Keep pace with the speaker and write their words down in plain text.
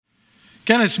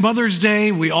Again, it's Mother's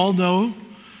Day. We all know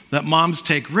that moms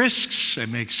take risks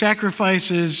and make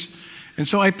sacrifices. And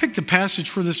so I picked a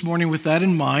passage for this morning with that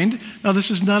in mind. Now,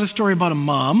 this is not a story about a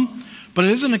mom, but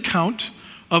it is an account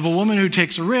of a woman who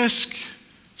takes a risk,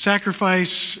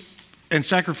 sacrifices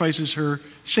her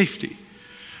safety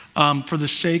for the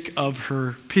sake of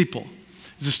her people.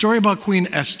 It's a story about Queen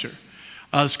Esther.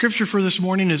 The scripture for this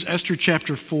morning is Esther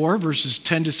chapter 4, verses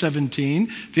 10 to 17.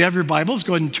 If you have your Bibles,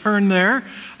 go ahead and turn there.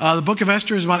 The book of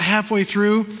Esther is about halfway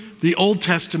through the Old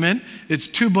Testament. It's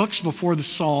 2 books before the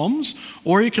Psalms,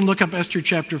 or you can look up Esther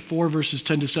chapter 4, verses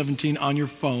 10 to 17 on your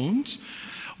phones.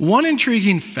 One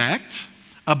intriguing fact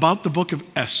about the book of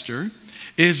Esther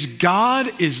is God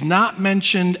is not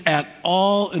mentioned at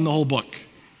all in the whole book.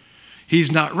 He's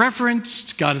not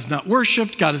referenced, God is not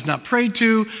worshiped, God is not prayed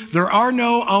to. There are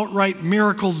no outright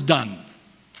miracles done.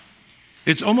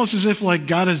 It's almost as if like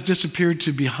God has disappeared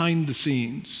to behind the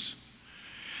scenes.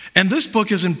 And this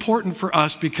book is important for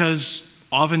us because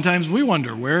oftentimes we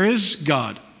wonder, where is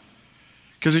God?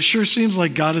 Because it sure seems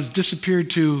like God has disappeared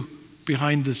to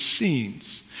behind the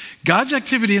scenes. God's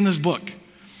activity in this book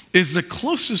is the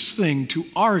closest thing to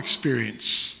our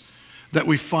experience that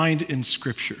we find in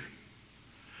Scripture.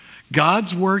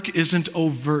 God's work isn't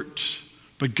overt,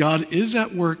 but God is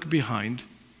at work behind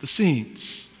the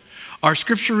scenes. Our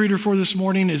scripture reader for this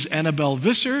morning is Annabelle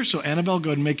Visser. So Annabelle,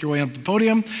 go ahead and make your way up the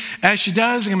podium. As she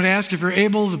does, I'm going to ask if you're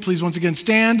able to please once again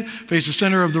stand, face the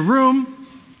center of the room.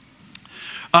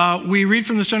 We read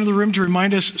from the center of the room to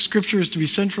remind us Scripture is to be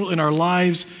central in our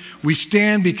lives. We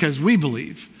stand because we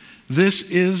believe this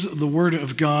is the Word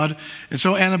of God. And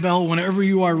so Annabelle, whenever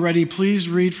you are ready, please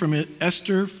read from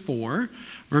Esther 4,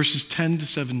 verses 10 to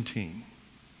 17.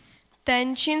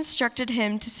 Then she instructed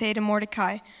him to say to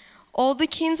Mordecai, "All the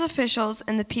king's officials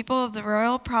and the people of the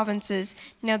royal provinces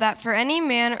know that for any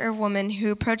man or woman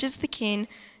who approaches the king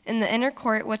in the inner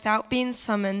court without being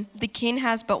summoned, the king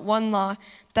has but one law,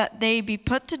 that they be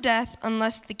put to death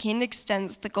unless the king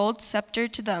extends the gold scepter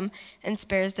to them and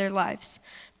spares their lives.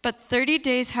 But 30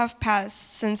 days have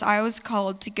passed since I was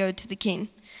called to go to the king."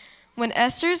 When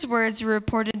Esther's words were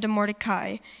reported to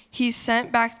Mordecai, he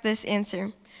sent back this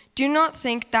answer: "Do not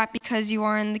think that because you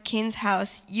are in the king's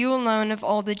house, you alone of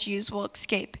all the Jews will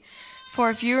escape.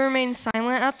 For if you remain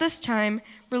silent at this time,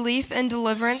 relief and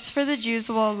deliverance for the Jews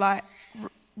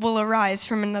will arise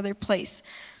from another place.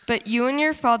 But you and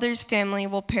your father's family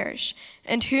will perish.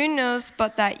 And who knows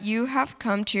but that you have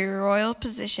come to your royal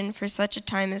position for such a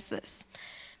time as this?"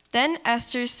 Then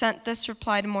Esther sent this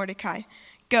reply to Mordecai: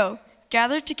 "Go,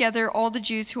 gather together all the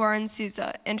Jews who are in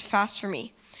Susa, and fast for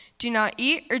me. Do not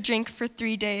eat or drink for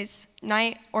 3 days,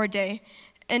 night or day,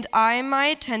 and I and my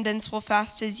attendants will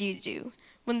fast as you do.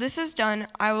 When this is done,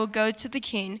 I will go to the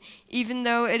king, even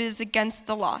though it is against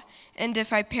the law, and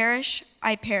if I perish,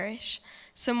 I perish."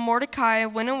 So Mordecai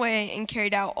went away and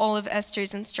carried out all of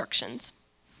Esther's instructions.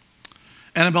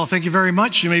 Annabelle, thank you very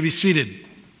much. You may be seated.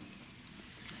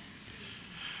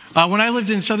 When I lived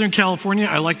in Southern California,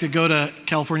 I like to go to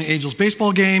California Angels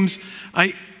baseball games.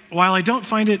 While I don't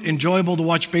find it enjoyable to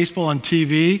watch baseball on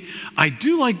TV, I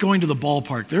do like going to the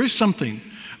ballpark. There is something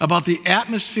about the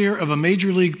atmosphere of a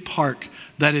major league park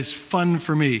that is fun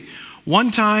for me.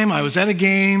 One time I was at a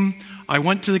game, I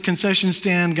went to the concession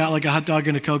stand, got like a hot dog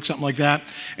and a Coke, something like that,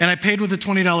 and I paid with a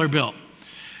 $20 bill.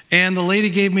 And the lady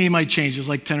gave me my change. It was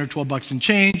like 10 or 12 bucks in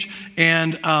change.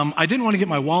 And I didn't want to get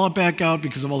my wallet back out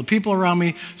because of all the people around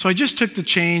me. So I just took the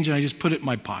change and I just put it in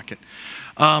my pocket.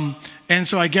 And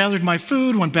so I gathered my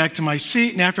food, went back to my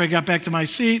seat. And after I got back to my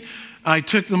seat, I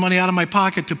took the money out of my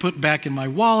pocket to put back in my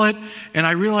wallet. And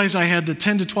I realized I had the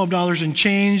 $10 to $12 in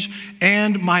change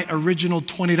and my original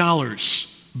 $20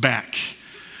 back.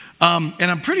 And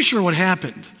I'm pretty sure what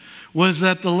happened was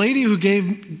that the lady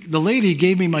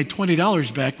gave me my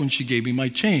 $20 back when she gave me my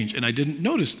change. And I didn't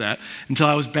notice that until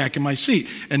I was back in my seat.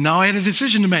 And now I had a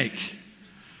decision to make.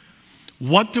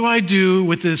 What do I do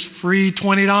with this free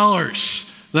 $20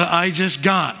 that I just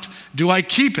got? Do I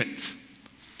keep it?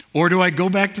 Or do I go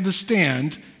back to the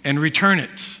stand and return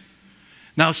it?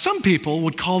 Now, some people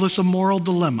would call this a moral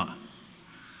dilemma.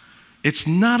 It's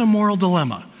not a moral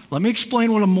dilemma. Let me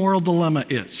explain what a moral dilemma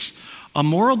is. A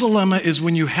moral dilemma is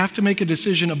when you have to make a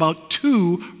decision about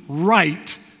 2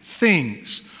 right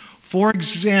things. For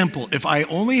example, if I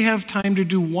only have time to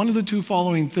do one of the 2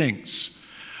 following things,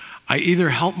 I either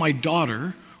help my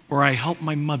daughter or I help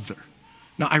my mother.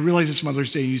 Now, I realize it's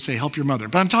Mother's Day and you say help your mother,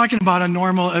 but I'm talking about a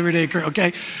normal, everyday occurrence,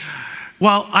 okay?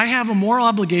 Well, I have a moral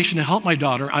obligation to help my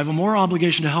daughter. I have a moral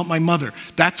obligation to help my mother.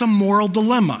 That's a moral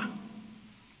dilemma,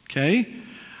 okay?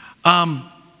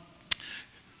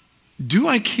 Do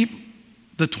I keep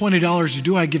the $20 or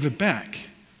do I give it back?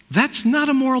 That's not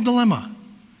a moral dilemma.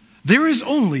 There is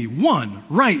only one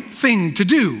right thing to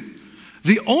do.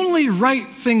 The only right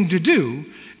thing to do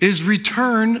is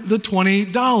return the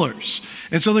 $20.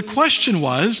 And so the question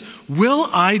was, will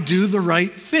I do the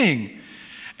right thing?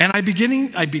 And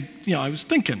I was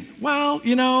thinking, well,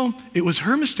 it was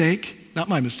her mistake, not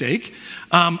my mistake.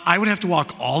 I would have to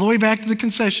walk all the way back to the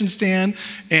concession stand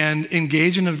and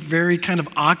engage in a very kind of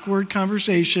awkward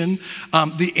conversation.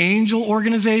 The Angel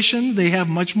organization, they have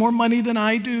much more money than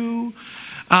I do.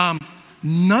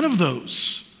 None of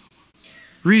those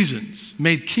reasons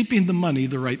made keeping the money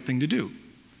the right thing to do.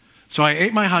 So I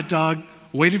ate my hot dog,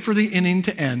 waited for the inning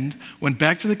to end, went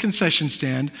back to the concession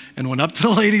stand, and went up to the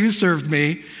lady who served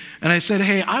me, and I said,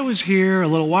 hey, I was here a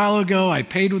little while ago, I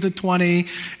paid with a 20,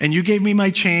 and you gave me my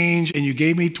change, and you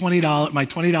gave me my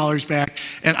 $20 back,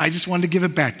 and I just wanted to give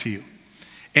it back to you.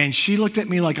 And she looked at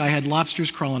me like I had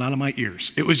lobsters crawling out of my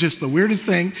ears. It was just the weirdest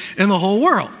thing in the whole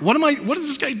world. What is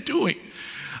this guy doing?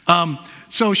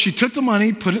 So she took the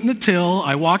money, put it in the till,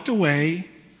 I walked away,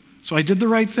 so I did the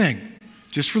right thing.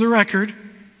 Just for the record,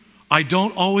 I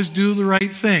don't always do the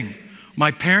right thing.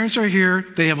 My parents are here.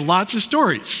 They have lots of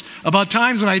stories about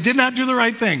times when I did not do the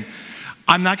right thing.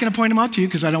 I'm not going to point them out to you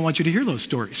because I don't want you to hear those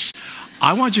stories.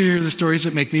 I want you to hear the stories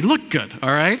that make me look good,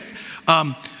 all right?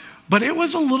 But it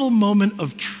was a little moment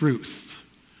of truth.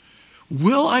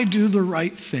 Will I do the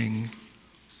right thing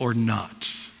or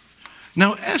not?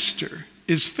 Now, Esther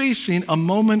is facing a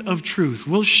moment of truth.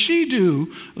 Will she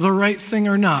do the right thing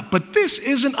or not? But this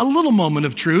isn't a little moment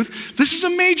of truth. This is a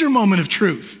major moment of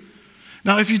truth.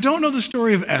 Now, if you don't know the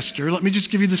story of Esther, let me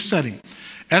just give you the setting.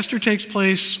 Esther takes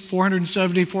place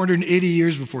 470, 480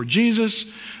 years before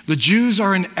Jesus. The Jews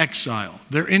are in exile.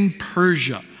 They're in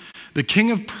Persia. The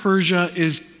king of Persia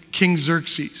is King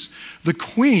Xerxes. The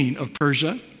queen of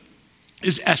Persia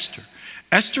is Esther.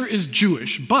 Esther is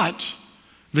Jewish, but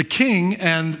the king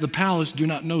and the palace do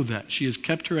not know that. She has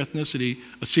kept her ethnicity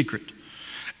a secret.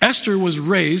 Esther was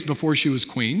raised, before she was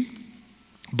queen,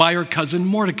 by her cousin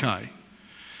Mordecai.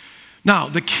 Now,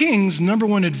 the king's number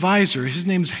one advisor, his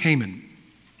name's Haman.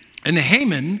 And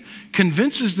Haman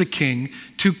convinces the king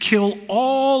to kill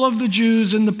all of the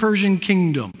Jews in the Persian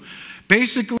kingdom.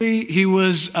 Basically, he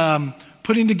was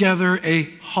putting together a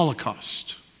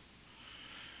Holocaust.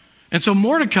 And so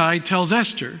Mordecai tells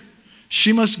Esther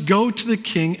she must go to the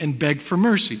king and beg for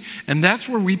mercy. And that's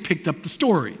where we picked up the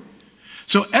story.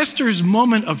 So Esther's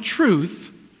moment of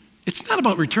truth, it's not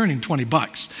about returning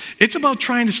 $20. It's about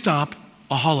trying to stop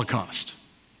a Holocaust.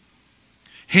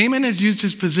 Haman has used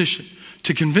his position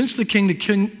to convince the king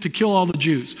to kill all the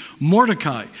Jews.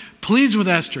 Mordecai pleads with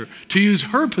Esther to use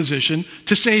her position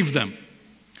to save them.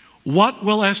 What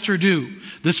will Esther do?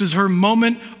 This is her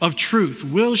moment of truth.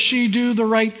 Will she do the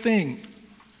right thing?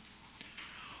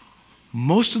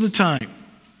 Most of the time,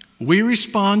 we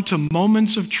respond to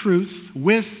moments of truth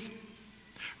with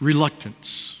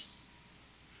reluctance.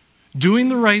 Doing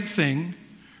the right thing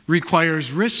requires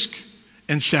risk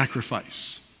and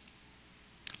sacrifice.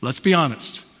 Let's be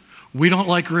honest. We don't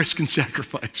like risk and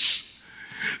sacrifice.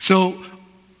 So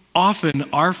often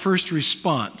our first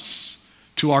response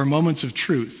to our moments of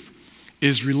truth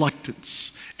is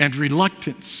reluctance. And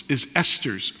reluctance is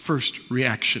Esther's first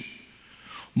reaction.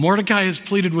 Mordecai has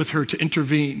pleaded with her to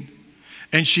intervene,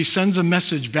 and she sends a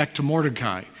message back to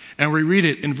Mordecai, and we read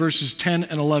it in verses 10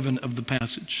 and 11 of the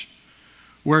passage,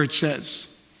 where it says,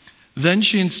 "Then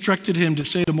she instructed him to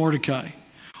say to Mordecai,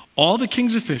 'All the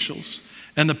king's officials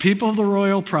and the people of the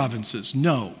royal provinces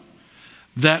know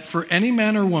that for any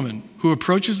man or woman who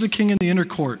approaches the king in the inner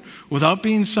court without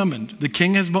being summoned, the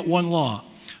king has but one law,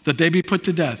 that they be put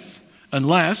to death,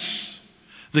 unless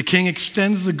the king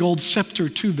extends the gold scepter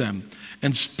to them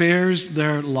and spares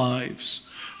their lives.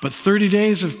 But 30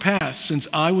 days have passed since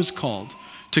I was called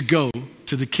to go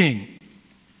to the king.'"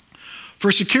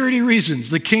 For security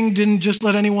reasons, the king didn't just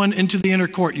let anyone into the inner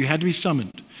court. You had to be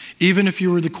summoned, even if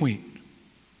you were the queen.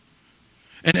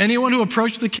 And anyone who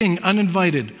approached the king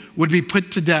uninvited would be put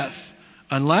to death,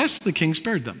 unless the king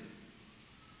spared them.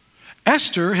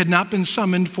 Esther had not been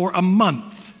summoned for a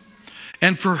month.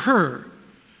 And for her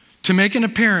to make an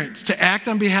appearance, to act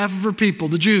on behalf of her people,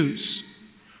 the Jews,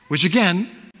 which again,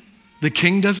 the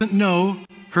king doesn't know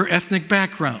her ethnic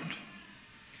background.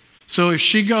 So if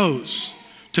she goes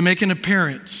to make an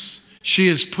appearance, she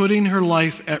is putting her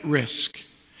life at risk.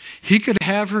 He could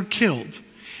have her killed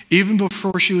even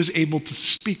before she was able to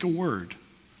speak a word.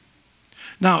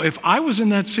 Now, if I was in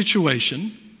that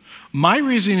situation, my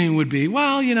reasoning would be,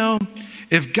 well,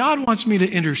 if God wants me to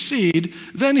intercede,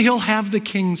 then he'll have the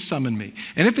king summon me.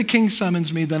 And if the king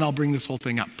summons me, then I'll bring this whole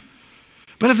thing up.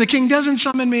 But if the king doesn't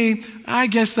summon me, I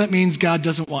guess that means God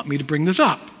doesn't want me to bring this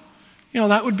up.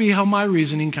 That would be how my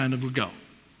reasoning kind of would go.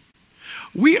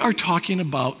 We are talking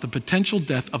about the potential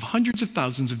death of hundreds of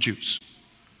thousands of Jews.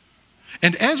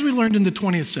 And as we learned in the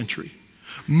 20th century,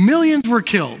 millions were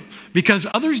killed because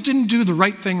others didn't do the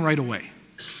right thing right away.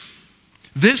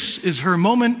 This is her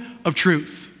moment of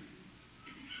truth.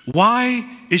 Why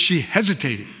is she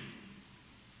hesitating?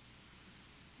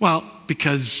 Well,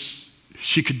 because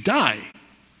she could die.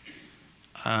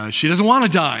 She doesn't want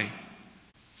to die.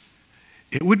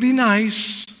 It would be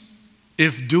nice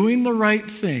if doing the right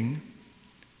thing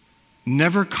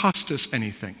never cost us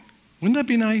anything. Wouldn't that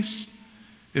be nice?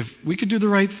 If we could do the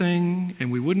right thing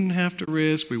and we wouldn't have to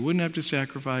risk, we wouldn't have to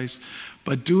sacrifice,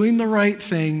 but doing the right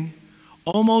thing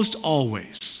almost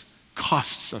always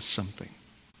costs us something.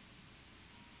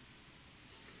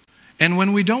 And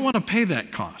when we don't want to pay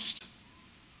that cost,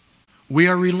 we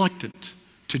are reluctant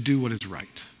to do what is right.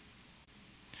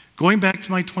 Going back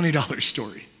to my $20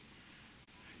 story.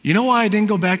 You know why I didn't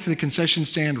go back to the concession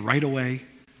stand right away?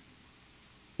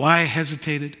 Why I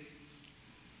hesitated?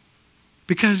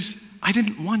 Because I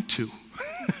didn't want to.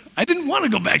 I didn't want to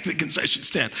go back to the concession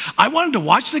stand. I wanted to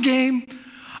watch the game.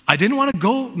 I didn't want to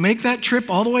go make that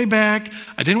trip all the way back.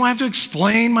 I didn't want to have to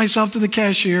explain myself to the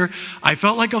cashier. I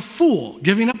felt like a fool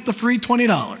giving up the free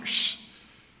 $20.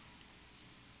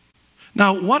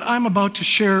 Now, what I'm about to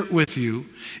share with you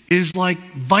is like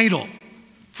vital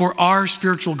for our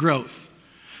spiritual growth.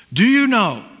 Do you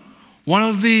know one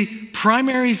of the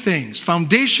primary things,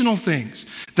 foundational things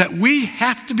that we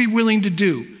have to be willing to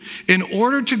do in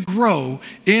order to grow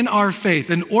in our faith,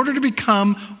 in order to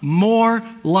become more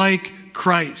like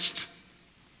Christ?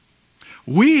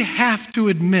 We have to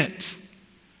admit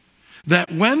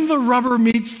that when the rubber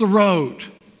meets the road,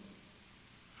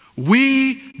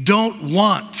 we don't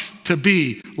want to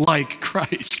be like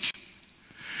Christ.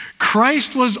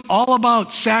 Christ was all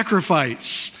about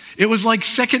sacrifice. It was like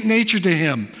second nature to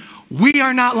him. We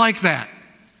are not like that.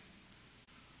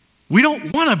 We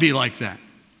don't want to be like that.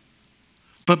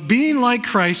 But being like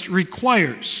Christ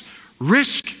requires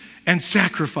risk and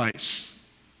sacrifice.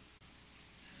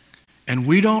 And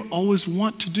we don't always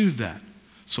want to do that.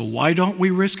 So why don't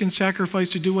we risk and sacrifice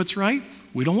to do what's right?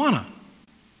 We don't want to.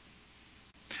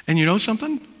 And you know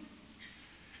something?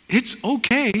 It's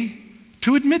okay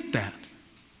to admit that.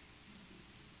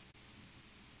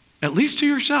 At least to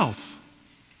yourself.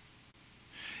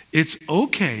 It's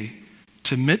okay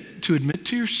to admit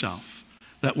to yourself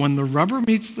that when the rubber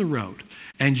meets the road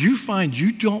and you find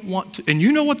you don't want to, and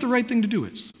you know what the right thing to do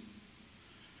is,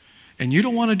 and you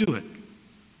don't want to do it,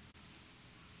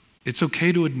 it's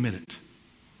okay to admit it.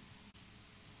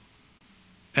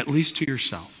 At least to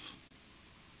yourself.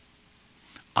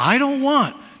 I don't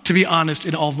want to be honest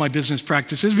in all of my business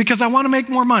practices because I want to make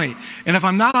more money. And if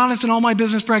I'm not honest in all my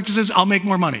business practices, I'll make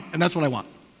more money. And that's what I want.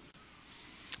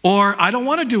 Or I don't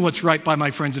want to do what's right by my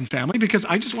friends and family because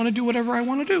I just want to do whatever I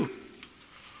want to do.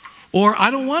 Or I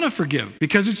don't want to forgive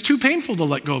because it's too painful to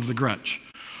let go of the grudge.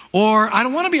 Or I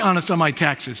don't want to be honest on my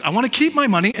taxes. I want to keep my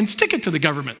money and stick it to the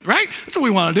government, right? That's what we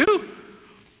want to do.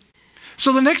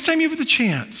 So the next time you have the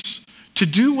chance to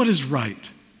do what is right,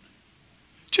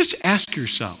 just ask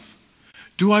yourself,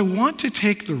 do I want to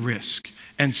take the risk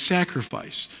and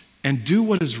sacrifice and do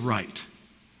what is right?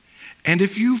 And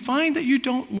if you find that you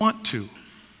don't want to,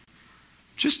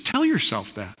 just tell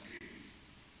yourself that.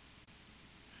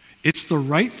 It's the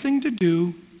right thing to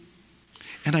do,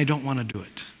 and I don't want to do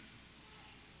it.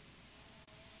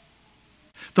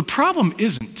 The problem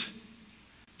isn't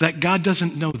that God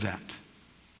doesn't know that.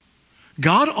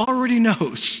 God already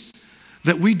knows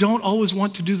that we don't always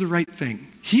want to do the right thing.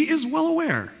 He is well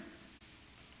aware.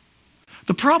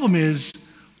 The problem is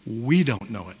we don't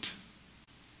know it.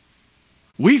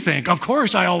 We think, of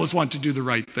course I always want to do the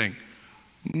right thing.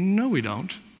 No, we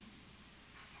don't.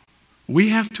 We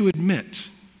have to admit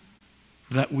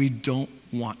that we don't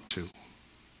want to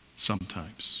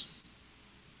sometimes.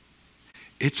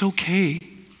 It's okay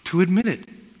to admit it.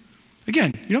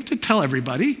 Again, you don't have to tell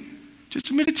everybody. Just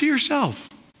admit it to yourself.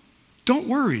 Don't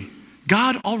worry.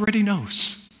 God already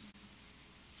knows.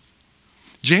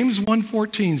 James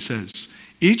 1:14 says,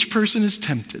 each person is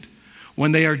tempted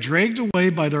when they are dragged away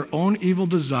by their own evil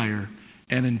desire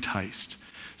and enticed.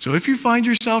 So if you find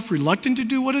yourself reluctant to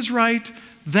do what is right,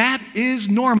 that is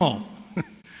normal.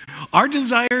 Our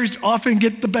desires often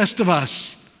get the best of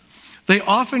us. They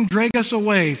often drag us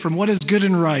away from what is good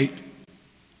and right.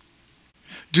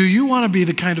 Do you want to be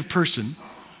the kind of person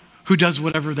who does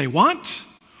whatever they want?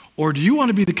 Or do you want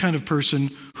to be the kind of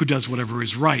person who does whatever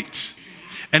is right?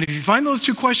 And if you find those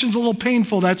two questions a little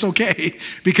painful, that's okay,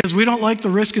 because we don't like the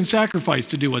risk and sacrifice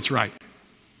to do what's right.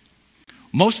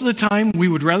 Most of the time, we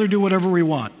would rather do whatever we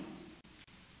want.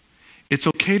 It's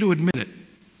okay to admit it.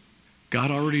 God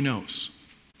already knows.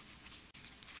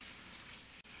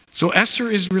 So Esther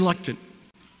is reluctant.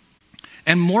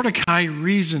 And Mordecai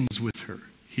reasons with her.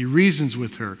 He reasons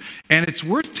with her. And it's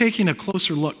worth taking a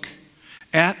closer look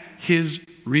at his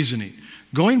reasoning.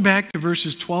 Going back to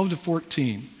verses 12 to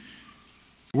 14,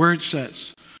 where it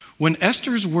says, when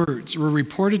Esther's words were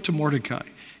reported to Mordecai,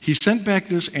 he sent back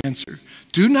this answer: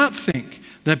 do not think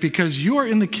that because you are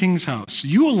in the king's house,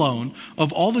 you alone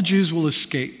of all the Jews will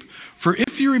escape. For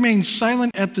if you remain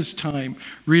silent at this time,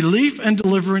 relief and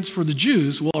deliverance for the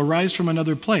Jews will arise from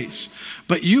another place.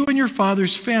 But you and your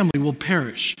father's family will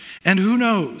perish. And who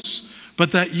knows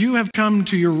but that you have come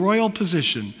to your royal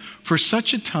position for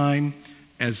such a time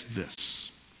as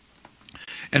this.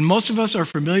 And most of us are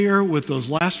familiar with those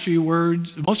last few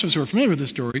words. Most of us who are familiar with this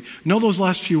story know those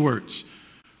last few words.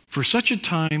 For such a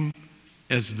time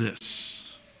as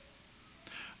this.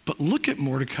 But look at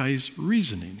Mordecai's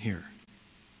reasoning here.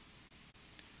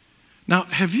 Now,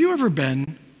 have you ever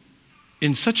been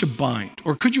in such a bind,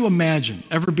 or could you imagine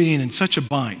ever being in such a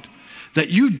bind that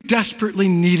you desperately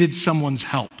needed someone's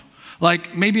help?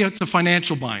 Like maybe it's a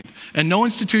financial bind, and no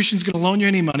institution's going to loan you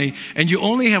any money, and you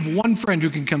only have one friend who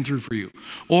can come through for you.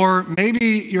 Or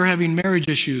maybe you're having marriage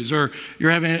issues, or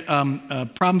you're having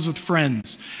problems with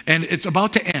friends, and it's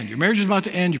about to end. Your marriage is about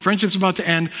to end, your friendship's about to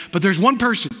end, but there's one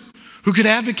person who could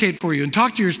advocate for you and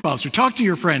talk to your spouse or talk to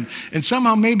your friend, and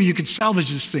somehow maybe you could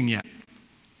salvage this thing yet.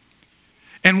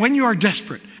 And when you are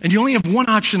desperate and you only have one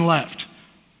option left,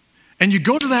 and you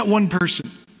go to that one person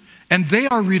and they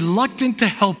are reluctant to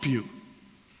help you,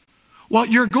 well,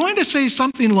 you're going to say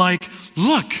something like,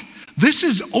 look, this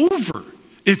is over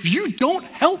if you don't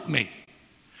help me.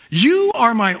 You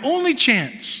are my only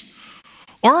chance.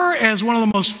 Or as one of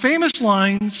the most famous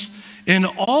lines in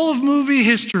all of movie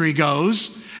history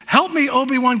goes, help me,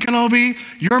 Obi-Wan Kenobi,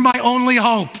 you're my only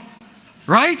hope.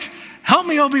 Right? Help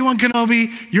me, Obi-Wan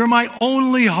Kenobi, you're my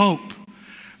only hope.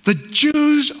 The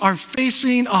Jews are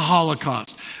facing a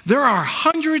Holocaust. There are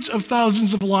hundreds of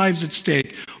thousands of lives at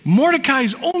stake.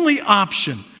 Mordecai's only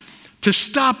option to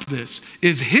stop this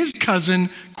is his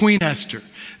cousin, Queen Esther.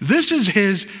 This is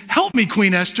his, help me,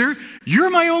 Queen Esther,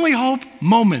 you're my only hope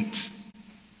moment.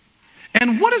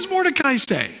 And what does Mordecai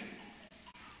say?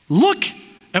 Look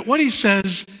at what he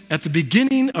says at the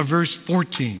beginning of verse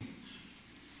 14.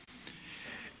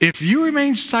 If you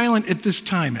remain silent at this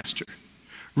time, Esther,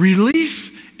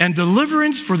 relief and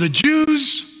deliverance for the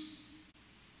Jews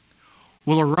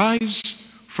will arise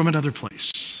from another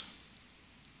place.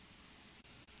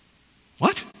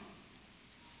 What?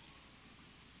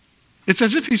 It's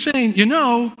as if he's saying, you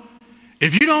know,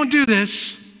 if you don't do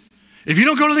this, if you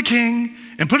don't go to the king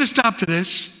and put a stop to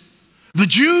this, the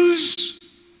Jews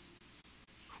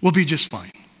will be just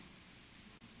fine.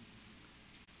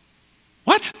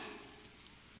 What?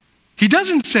 He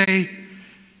doesn't say,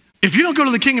 if you don't go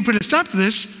to the king and put a stop to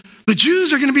this, the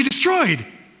Jews are going to be destroyed.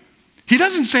 He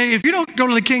doesn't say, if you don't go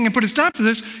to the king and put a stop to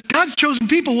this, God's chosen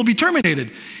people will be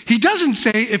terminated. He doesn't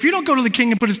say, if you don't go to the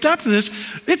king and put a stop to this,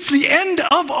 it's the end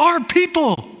of our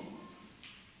people.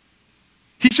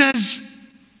 He says,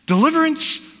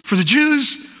 deliverance for the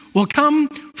Jews will come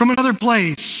from another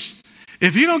place.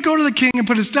 If you don't go to the king and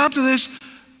put a stop to this,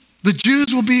 the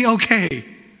Jews will be okay.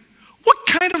 What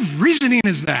kind of reasoning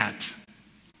is that?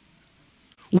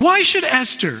 Why should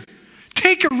Esther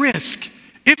take a risk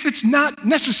if it's not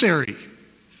necessary?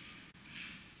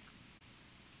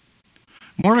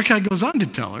 Mordecai goes on to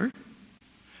tell her,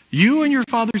 you and your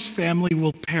father's family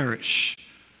will perish.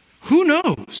 Who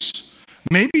knows?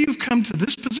 Maybe you've come to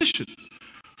this position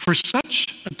for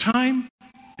such a time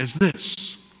as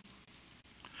this.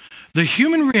 The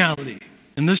human reality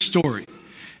in this story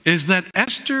is that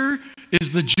Esther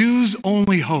is the Jews'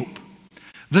 only hope.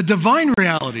 The divine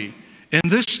reality in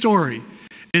this story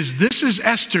is this is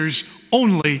Esther's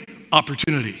only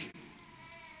opportunity.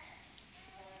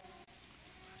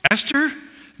 Esther,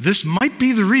 this might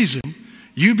be the reason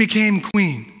you became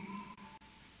queen.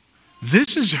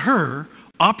 This is her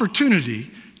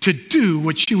opportunity to do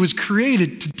what she was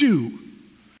created to do.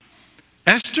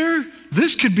 Esther,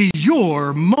 this could be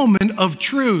your moment of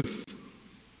truth.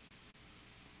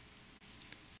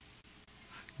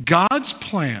 God's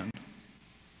plan,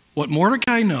 what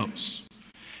Mordecai knows,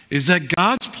 is that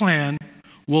God's plan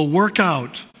will work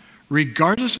out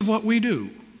regardless of what we do.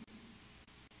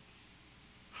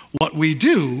 What we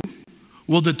do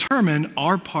will determine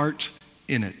our part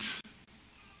in it.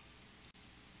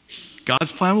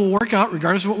 God's plan will work out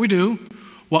regardless of what we do.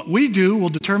 What we do will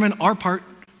determine our part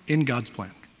in God's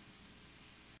plan.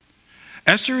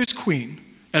 Esther is queen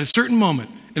at a certain moment,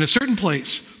 in a certain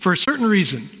place, for a certain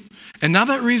reason. And now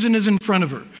that reason is in front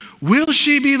of her. Will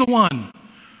she be the one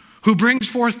who brings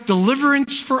forth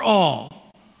deliverance for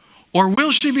all? Or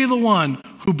will she be the one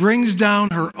who brings down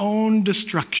her own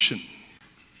destruction?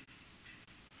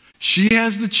 She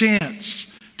has the chance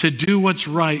to do what's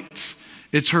right.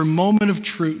 It's her moment of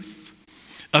truth.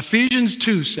 Ephesians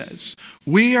 2 says,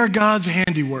 we are God's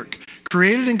handiwork,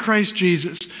 created in Christ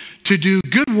Jesus to do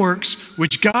good works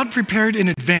which God prepared in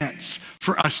advance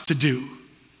for us to do.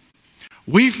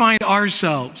 We find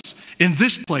ourselves in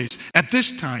this place at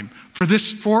this time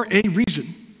for a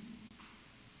reason.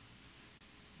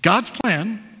 God's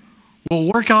plan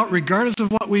will work out regardless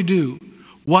of what we do.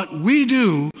 What we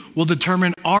do will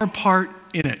determine our part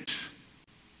in it.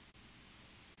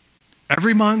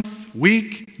 Every month,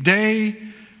 week, day,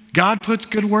 God puts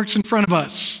good works in front of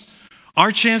us.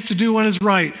 Our chance to do what is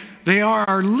right. They are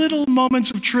our little moments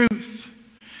of truth.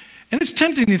 And it's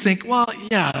tempting to think, well,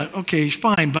 yeah, okay,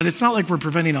 fine, but it's not like we're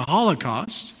preventing a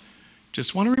Holocaust.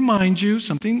 Just want to remind you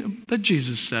something that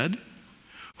Jesus said.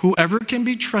 Whoever can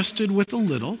be trusted with a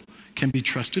little can be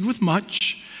trusted with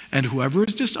much, and whoever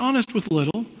is dishonest with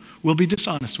little will be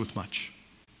dishonest with much.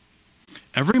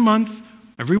 Every month,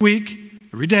 every week,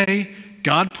 every day,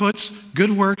 God puts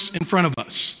good works in front of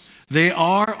us. They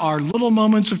are our little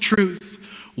moments of truth.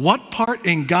 What part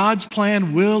in God's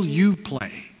plan will you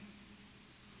play?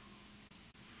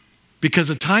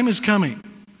 Because a time is coming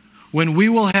when we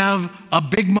will have a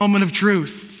big moment of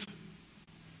truth.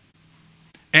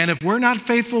 And if we're not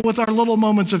faithful with our little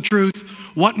moments of truth,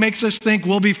 what makes us think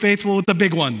we'll be faithful with the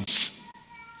big ones?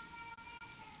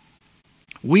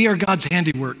 We are God's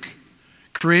handiwork,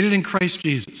 created in Christ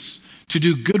Jesus to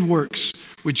do good works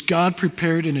which God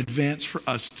prepared in advance for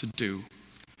us to do.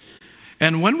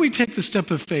 And when we take the step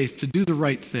of faith to do the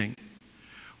right thing,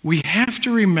 we have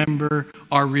to remember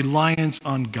our reliance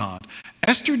on God.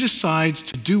 Esther decides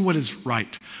to do what is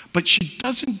right, but she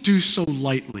doesn't do so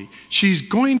lightly. She's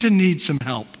going to need some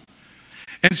help.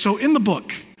 And so in the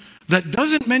book that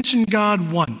doesn't mention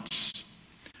God once,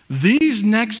 these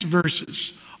next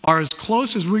verses are as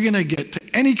close as we're going to get to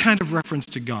any kind of reference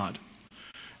to God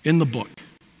in the book.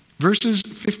 Verses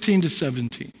 15 to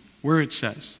 17, where it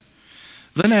says,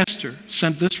 Then Esther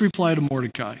sent this reply to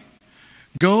Mordecai,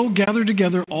 Go gather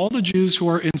together all the Jews who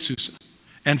are in Susa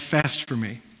and fast for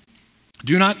me.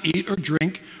 Do not eat or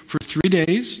drink for 3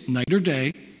 days, night or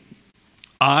day.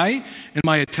 I and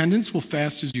my attendants will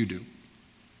fast as you do.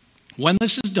 When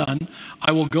this is done,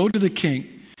 I will go to the king,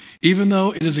 even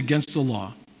though it is against the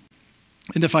law.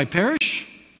 And if I perish,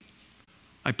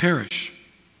 I perish.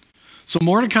 So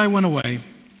Mordecai went away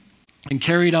and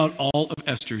carried out all of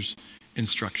Esther's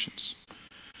instructions.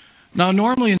 Now,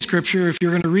 normally in Scripture, if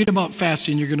you're going to read about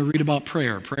fasting, you're going to read about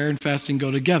prayer. Prayer and fasting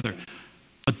go together.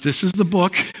 But this is the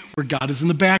book where God is in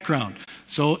the background.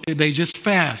 So they just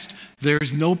fast.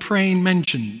 There's no praying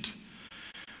mentioned.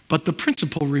 But the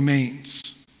principle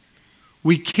remains.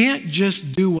 We can't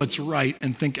just do what's right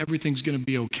and think everything's going to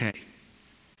be okay.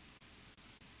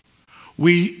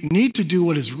 We need to do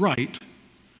what is right,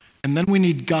 and then we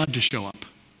need God to show up.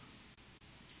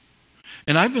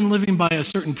 And I've been living by a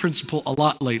certain principle a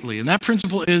lot lately, and that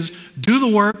principle is do the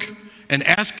work and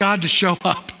ask God to show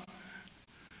up.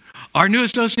 Our new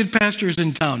associate pastor is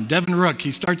in town, Devin Rook.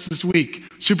 He starts this week.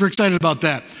 Super excited about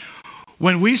that.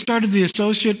 When we started the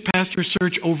associate pastor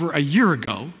search over a year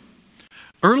ago,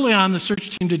 early on the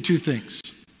search team did two things.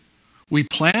 We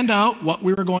planned out what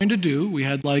we were going to do. We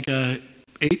had like a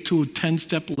 8 to 10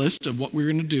 step list of what we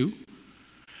were going to do.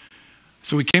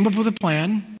 So we came up with a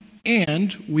plan,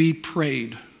 and we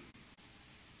prayed.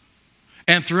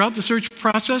 And throughout the search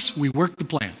process, we worked the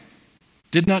plan.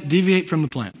 Did not deviate from the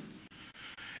plan.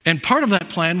 And part of that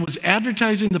plan was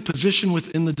advertising the position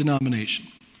within the denomination.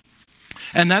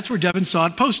 And that's where Devin saw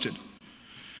it posted.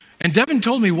 And Devin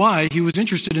told me why he was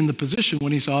interested in the position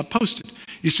when he saw it posted.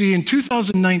 You see, in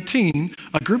 2019,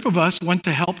 a group of us went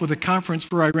to help with a conference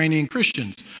for Iranian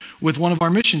Christians with one of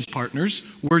our missions partners,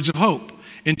 Words of Hope.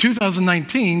 In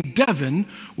 2019, Devin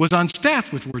was on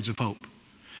staff with Words of Hope.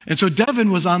 And so Devin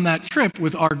was on that trip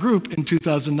with our group in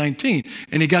 2019,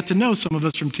 and he got to know some of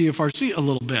us from TFRC a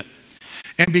little bit.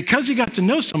 And because he got to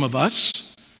know some of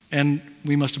us, and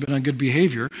we must have been on good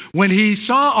behavior, when he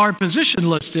saw our position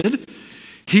listed,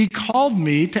 he called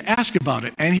me to ask about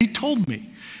it, and he told me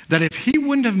that if he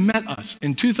wouldn't have met us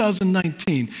in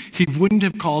 2019, he wouldn't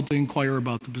have called to inquire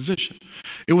about the position.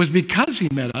 It was because he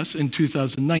met us in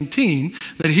 2019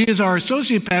 that he is our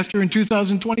associate pastor in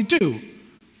 2022.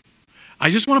 I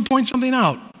just want to point something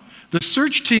out. The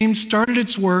search team started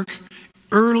its work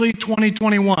early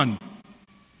 2021.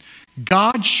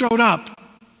 God showed up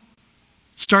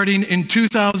starting in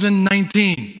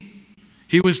 2019.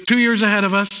 He was 2 years ahead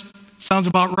of us, Sounds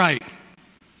about right.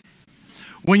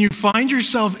 When you find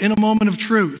yourself in a moment of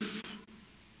truth,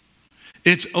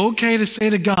 it's okay to say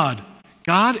to God,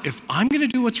 God, if I'm going to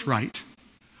do what's right,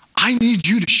 I need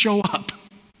you to show up.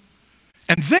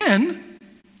 And then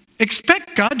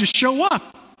expect God to show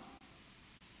up.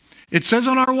 It says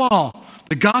on our wall,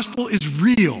 the gospel is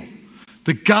real.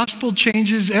 The gospel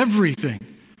changes everything.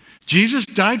 Jesus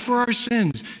died for our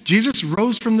sins. Jesus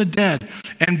rose from the dead.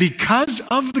 And because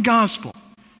of the gospel,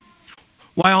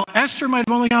 while Esther might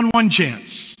have only gotten one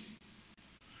chance,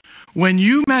 when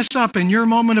you mess up in your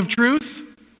moment of truth,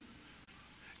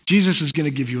 Jesus is going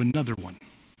to give you another one.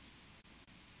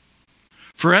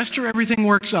 For Esther, everything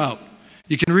works out.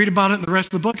 You can read about it in the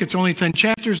rest of the book. It's only 10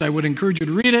 chapters. I would encourage you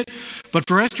to read it. But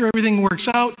for Esther, everything works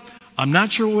out. I'm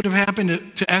not sure what would have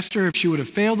happened to Esther if she would have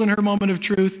failed in her moment of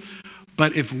truth.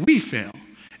 But if we fail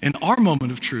in our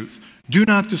moment of truth, do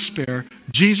not despair.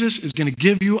 Jesus is going to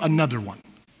give you another one.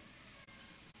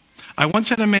 I once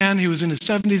had a man, he was in his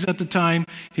 70s at the time.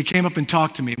 He came up and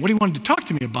talked to me. What he wanted to talk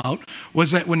to me about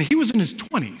was that when he was in his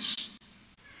 20s,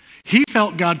 he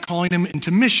felt God calling him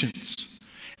into missions.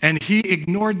 And he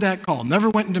ignored that call. Never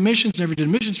went into missions, never did a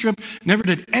mission trip, never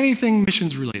did anything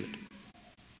missions related.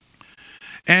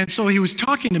 And so he was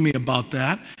talking to me about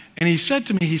that. And he said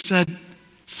to me, he said,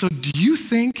 so do you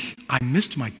think I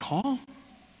missed my call?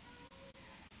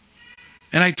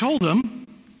 And I told him,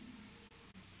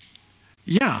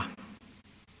 yeah,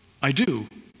 I do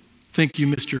think you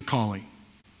missed your calling.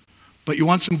 But you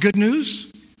want some good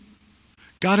news?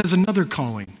 God has another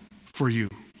calling for you.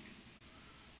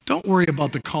 Don't worry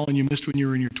about the calling you missed when you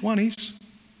were in your 20s.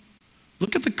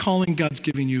 Look at the calling God's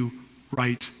giving you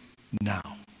right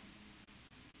now.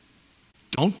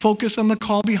 Don't focus on the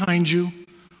call behind you.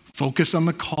 Focus on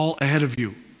the call ahead of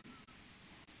you.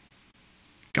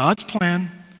 God's plan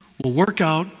will work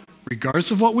out regardless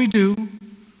of what we do.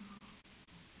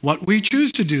 What we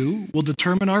choose to do will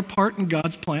determine our part in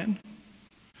God's plan.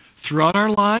 Throughout our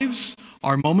lives,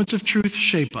 our moments of truth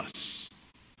shape us.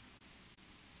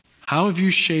 How have you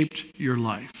shaped your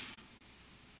life?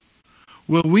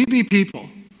 Will we be people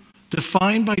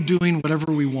defined by doing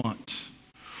whatever we want?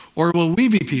 Or will we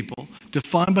be people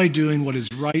defined by doing what is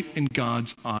right in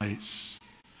God's eyes?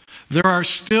 There are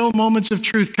still moments of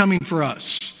truth coming for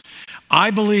us.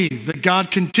 I believe that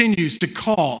God continues to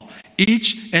call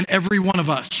each and every one of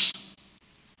us.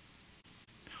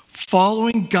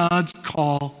 Following God's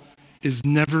call is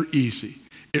never easy.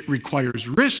 It requires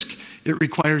risk. It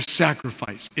requires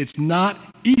sacrifice. It's not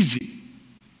easy.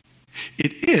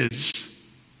 It is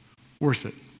worth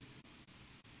it.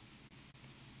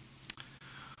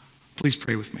 Please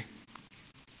pray with me.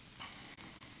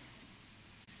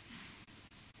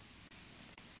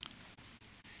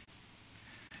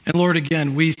 And Lord,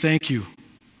 again, we thank you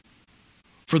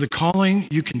for the calling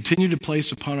you continue to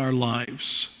place upon our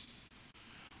lives.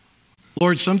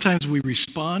 Lord, sometimes we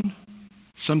respond,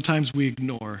 sometimes we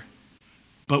ignore,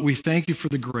 but we thank you for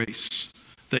the grace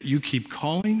that you keep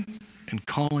calling and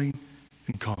calling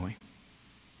and calling.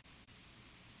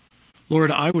 Lord,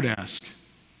 I would ask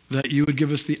that you would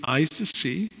give us the eyes to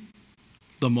see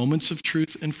the moments of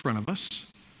truth in front of us,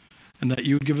 and that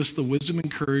you would give us the wisdom and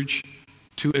courage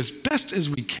to, as best as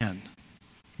we can,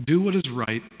 do what is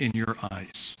right in your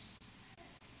eyes.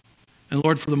 And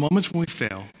Lord, for the moments when we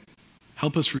fail,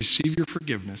 help us receive your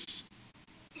forgiveness,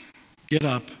 get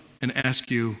up and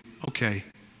ask you, okay,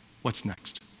 what's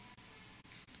next?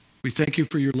 We thank you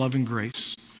for your love and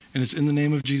grace, and it's in the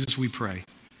name of Jesus we pray.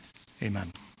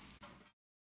 Amen.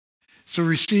 So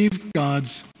receive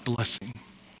God's blessing.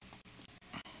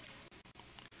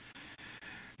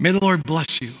 May the Lord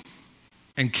bless you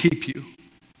and keep you.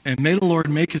 And may the Lord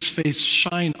make his face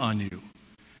shine on you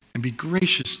and be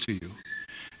gracious to you.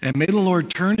 And may the Lord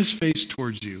turn his face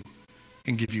towards you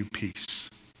and give you peace.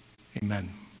 Amen.